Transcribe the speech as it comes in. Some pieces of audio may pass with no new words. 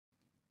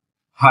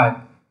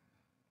Hi,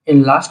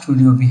 in last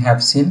video we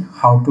have seen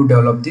how to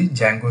develop the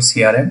Django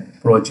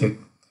CRM project.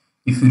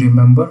 If you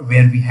remember,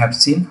 where we have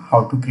seen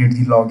how to create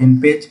the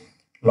login page,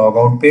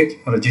 logout page,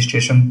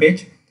 registration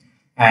page,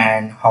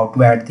 and how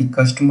to add the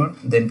customer.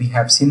 Then we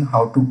have seen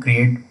how to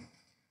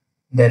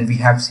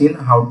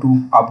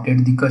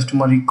update the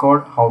customer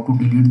record, how to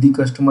delete the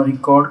customer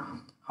record,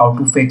 how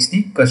to fetch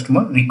the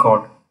customer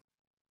record.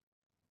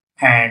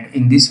 And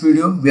in this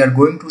video we are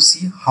going to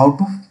see how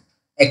to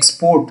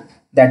export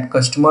that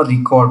customer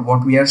record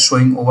what we are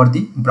showing over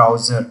the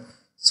browser.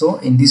 So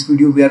in this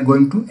video we are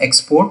going to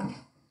export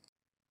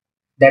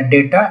that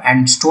data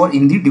and store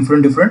in the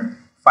different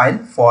file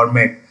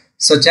format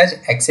such as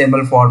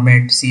XML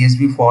format,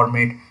 CSV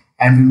format,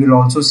 and we will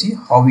also see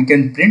how we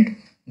can print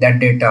that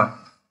data.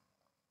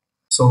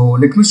 So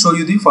let me show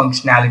you the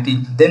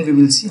functionality, then we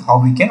will see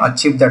how we can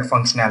achieve that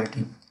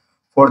functionality.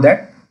 For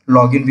that,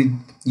 log in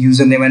with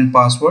username and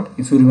password.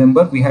 If you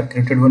remember, we have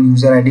created one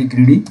user ID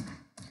greedy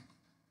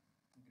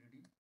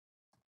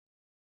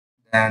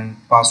and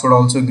password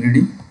also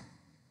greedy.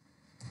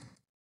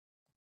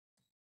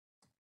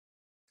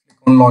 Click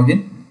on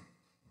login.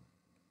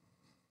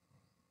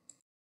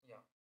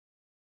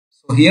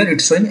 So here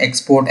it's showing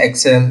export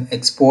Excel,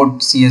 export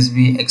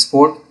CSV,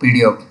 export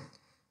PDF.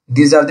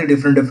 These are the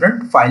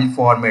different file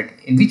format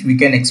in which we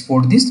can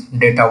export this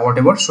data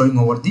whatever showing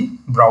over the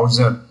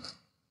browser.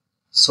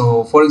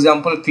 So for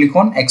example, click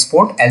on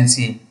export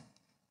LC.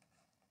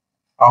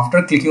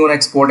 After clicking on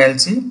export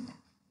LC,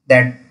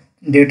 that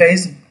data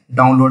is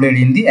downloaded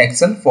in the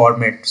Excel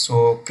format.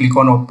 So click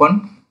on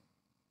open.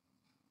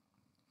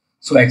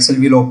 So Excel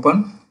will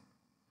open.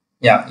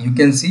 Yeah, you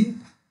can see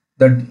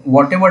that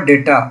whatever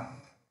data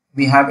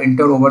we have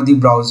entered over the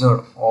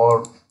browser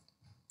or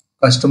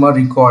customer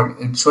record,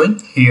 it's showing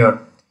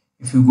here.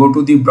 If you go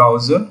to the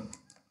browser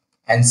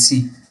and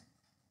see,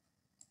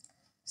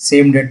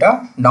 same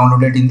data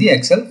downloaded in the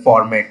Excel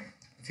format.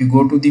 If you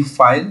go to the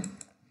file,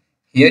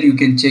 here you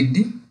can check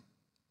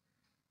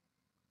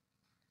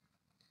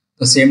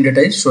the same data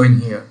is showing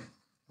here.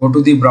 Go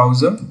to the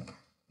browser,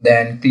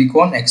 then click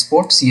on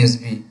export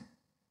CSV.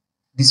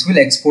 This will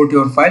export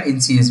your file in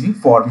CSV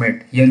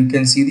format. Here you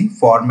can see the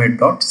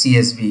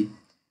format.csv.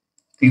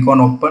 Click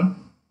on open.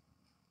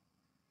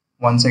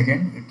 One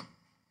second.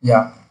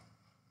 Yeah,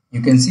 you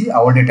can see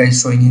our data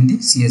is showing in the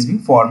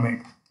CSV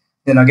format.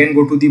 Then again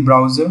go to the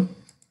browser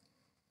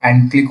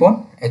and click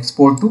on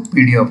export to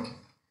PDF.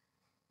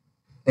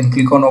 Then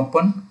click on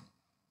open.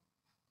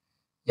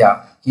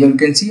 Yeah, here you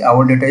can see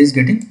our data is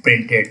getting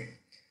printed.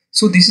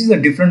 So this is a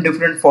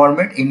different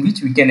format in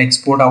which we can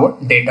export our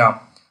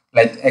data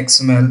like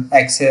XML,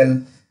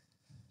 Excel,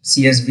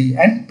 CSV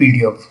and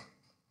PDF.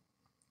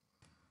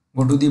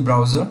 Go to the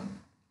browser.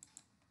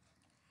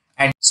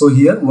 And so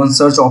here one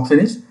search option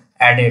is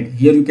added.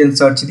 Here you can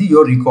search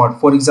your record.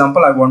 For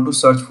example, I want to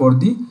search for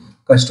the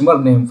customer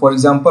name. For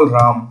example,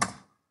 Ram.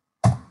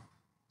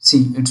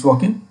 See, it's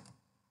working.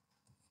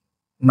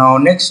 Now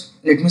next,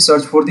 let me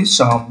search for the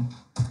Sham.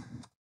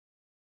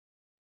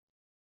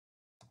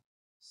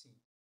 See,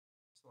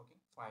 it's working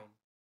fine.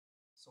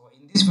 So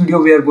in this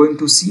video, we are going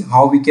to see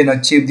how we can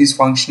achieve this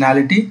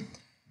functionality.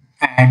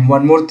 And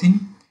one more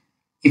thing,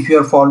 if you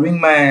are following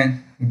my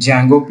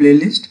Django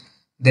playlist,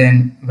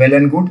 then well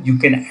and good, you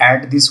can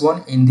add this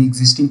one in the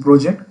existing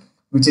project,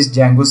 which is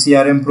Django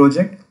CRM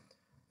project.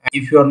 And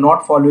if you are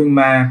not following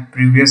my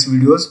previous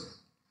videos,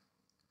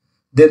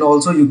 then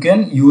also you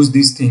can use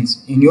these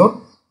things in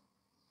your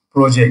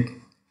project.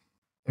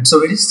 It's a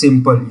very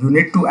simple. You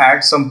need to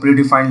add some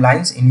predefined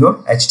lines in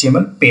your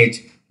HTML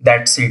page.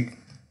 That's it.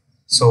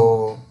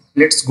 So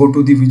let's go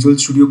to the Visual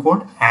Studio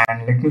Code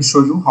and let me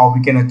show you how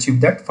we can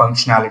achieve that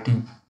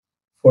functionality.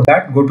 For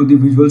that, go to the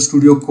Visual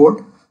Studio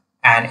Code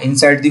and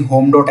inside the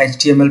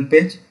home.html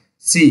page,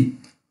 see,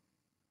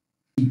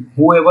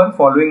 whoever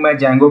following my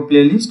Django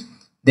playlist,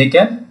 they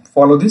can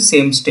follow the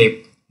same step.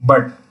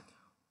 But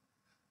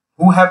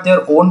who have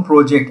their own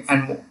project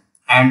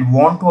and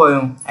want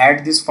to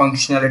add this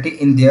functionality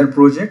in their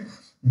project,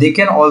 they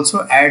can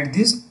also add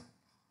this.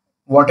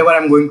 Whatever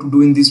I'm going to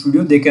do in this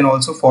video, they can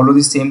also follow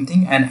the same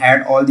thing and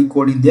add all the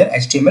code in their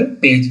HTML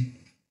page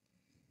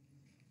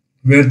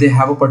where they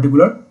have a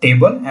particular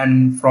table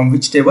and from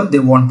which table they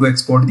want to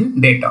export the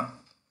data.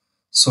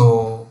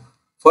 So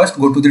first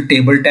go to the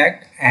table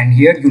tag and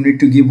here you need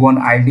to give one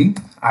ID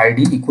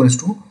equals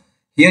to,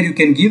 here you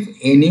can give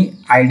any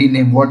ID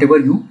name whatever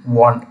you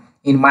want.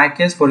 In my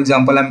case, for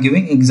example, I'm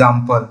giving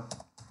example.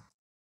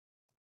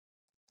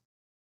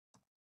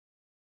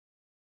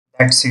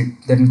 That's it.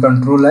 Then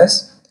Control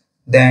S.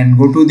 Then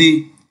go to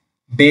the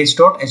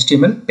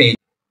base.html page.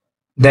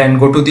 Then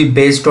go to the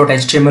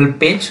base.html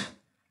page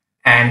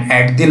and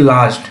at the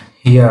last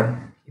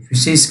here, if you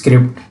see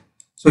script.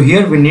 So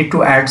here we need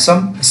to add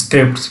some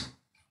scripts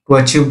to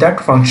achieve that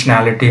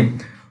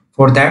functionality.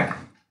 For that,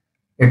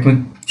 let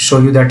me show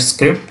you that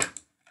script.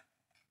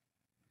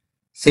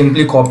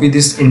 Simply copy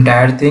this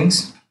entire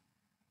things.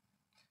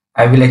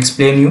 I will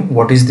explain you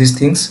what is these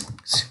things.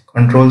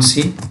 Control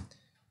C,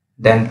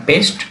 then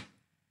paste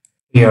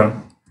here.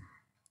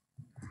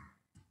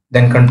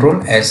 then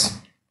Control S.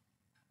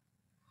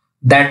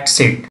 That's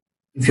it.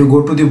 If you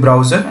go to the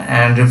browser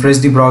and refresh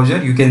the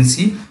browser, you can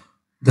see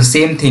the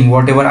same thing.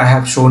 Whatever I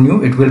have shown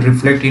you, it will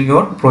reflect in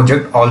your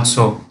project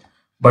also.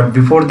 But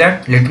before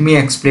that, let me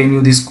explain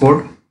you this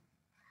code.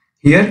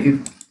 Here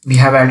we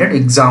have added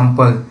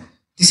example.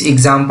 This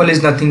example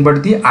is nothing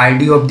but the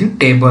ID of the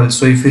table.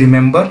 So if you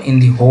remember in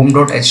the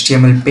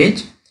home.html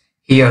page,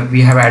 here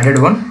we have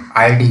added one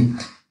ID.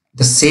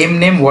 The same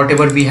name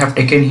whatever we have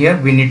taken here,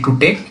 we need to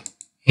take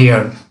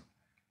here.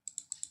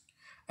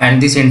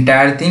 And this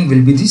entire thing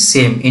will be the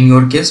same in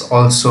your case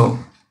also.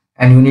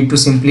 And you need to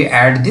simply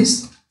add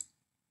this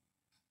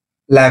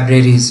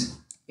libraries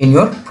in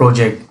your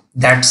project.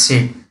 That's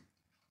it.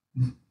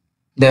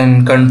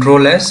 Then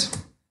Control S.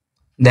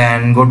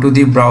 Then go to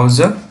the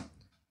browser.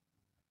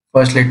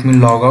 First let me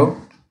log out.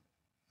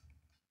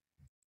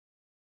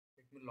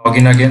 Let me log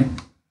in again.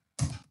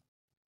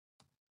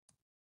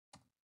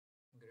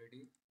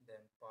 Greedy. Then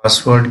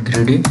password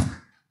greedy.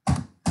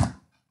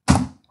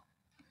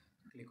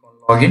 Click on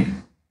login.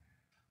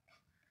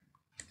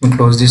 Let me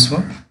close this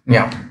one.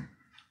 Yeah.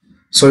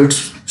 So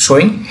it's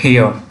showing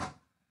here.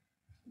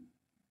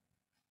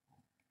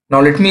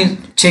 Now let me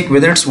check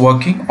whether it's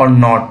working or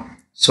not.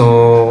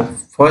 So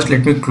first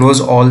let me close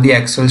all the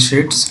Excel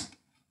sheets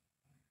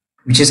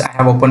which is I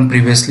have opened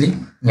previously.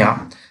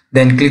 Yeah.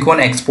 Then click on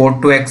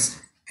export to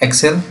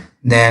Excel.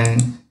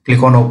 Then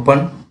click on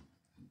open.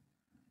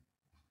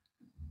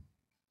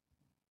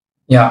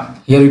 Yeah,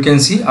 here you can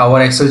see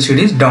our Excel sheet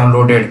is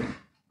downloaded.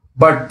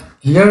 But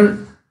here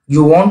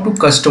you want to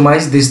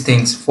customize these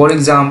things. For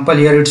example,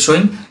 here it's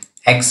showing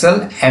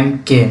Excel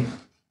MK.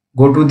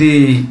 Go to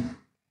the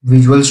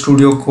Visual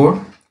Studio Code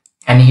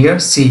and here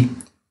see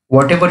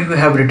whatever you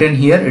have written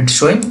here, it's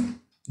showing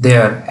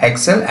there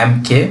Excel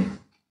MK.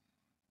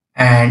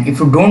 And if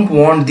you don't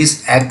want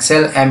this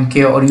Excel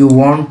MK or you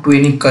want to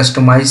any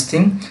customized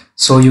thing,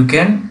 so you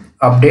can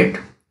update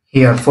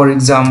here. For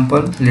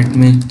example, let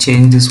me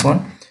change this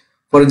one.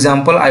 For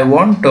example, I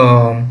want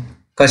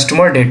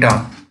customer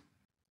data.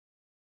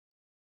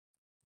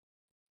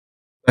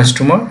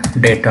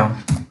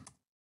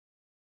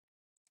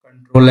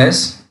 Control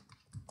S.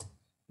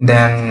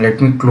 Then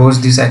let me close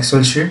this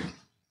Excel sheet.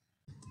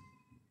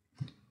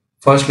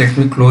 First let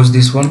me close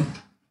this one.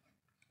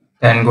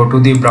 Then go to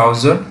the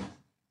browser.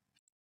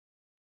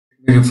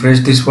 Refresh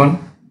this one.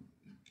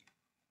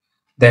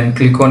 Then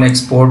click on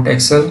export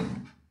Excel.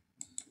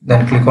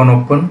 Then click on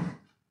open.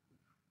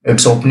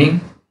 It's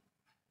opening.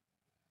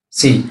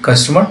 See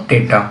customer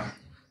data.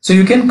 So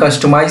you can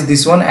customize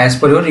this one as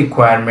per your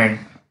requirement.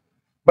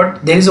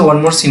 But there is a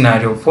one more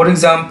scenario. For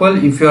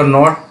example, if you are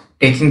not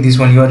taking this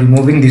one, you are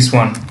removing this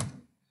one.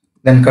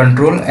 Then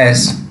Control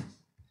S.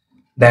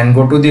 Then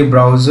go to the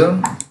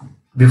browser.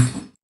 First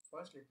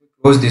let me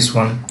close this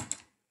one.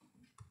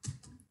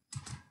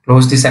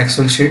 Close this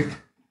Excel sheet.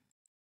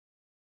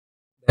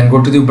 Then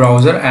go to the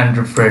browser and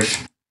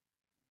refresh.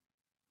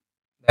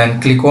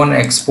 Then click on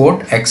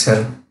export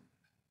Excel.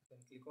 Then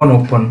click on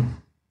open.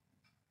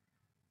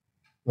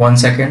 1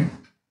 second.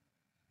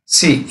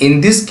 See,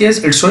 in this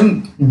case it's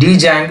showing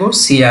django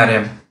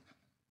CRM.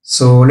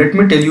 So let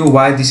me tell you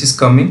why this is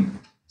coming.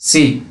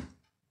 See,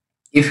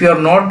 if you are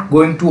not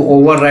going to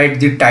override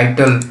the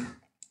title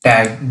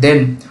tag,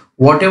 then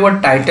whatever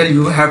title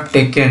you have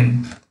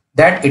taken,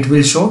 that it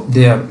will show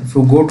there. If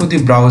you go to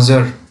the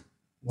browser,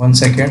 1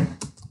 second,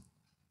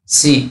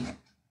 see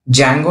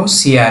Django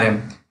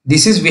CRM.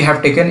 This is we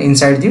have taken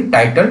inside the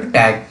title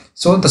tag.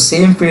 So the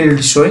same field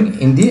is showing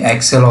in the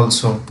Excel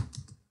also.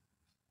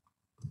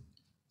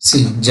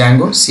 See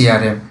Django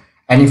CRM.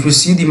 And if you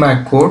see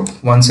my code,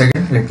 1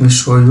 second, let me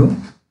show you.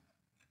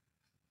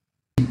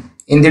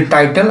 In the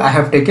title I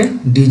have taken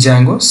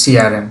django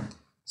CRM.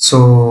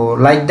 So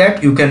like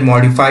that you can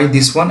modify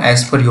this one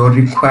as per your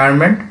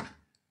requirement.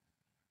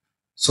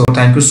 So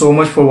thank you so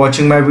much for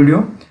watching my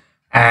video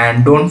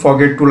and don't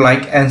forget to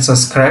like and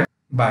subscribe.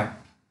 Bye.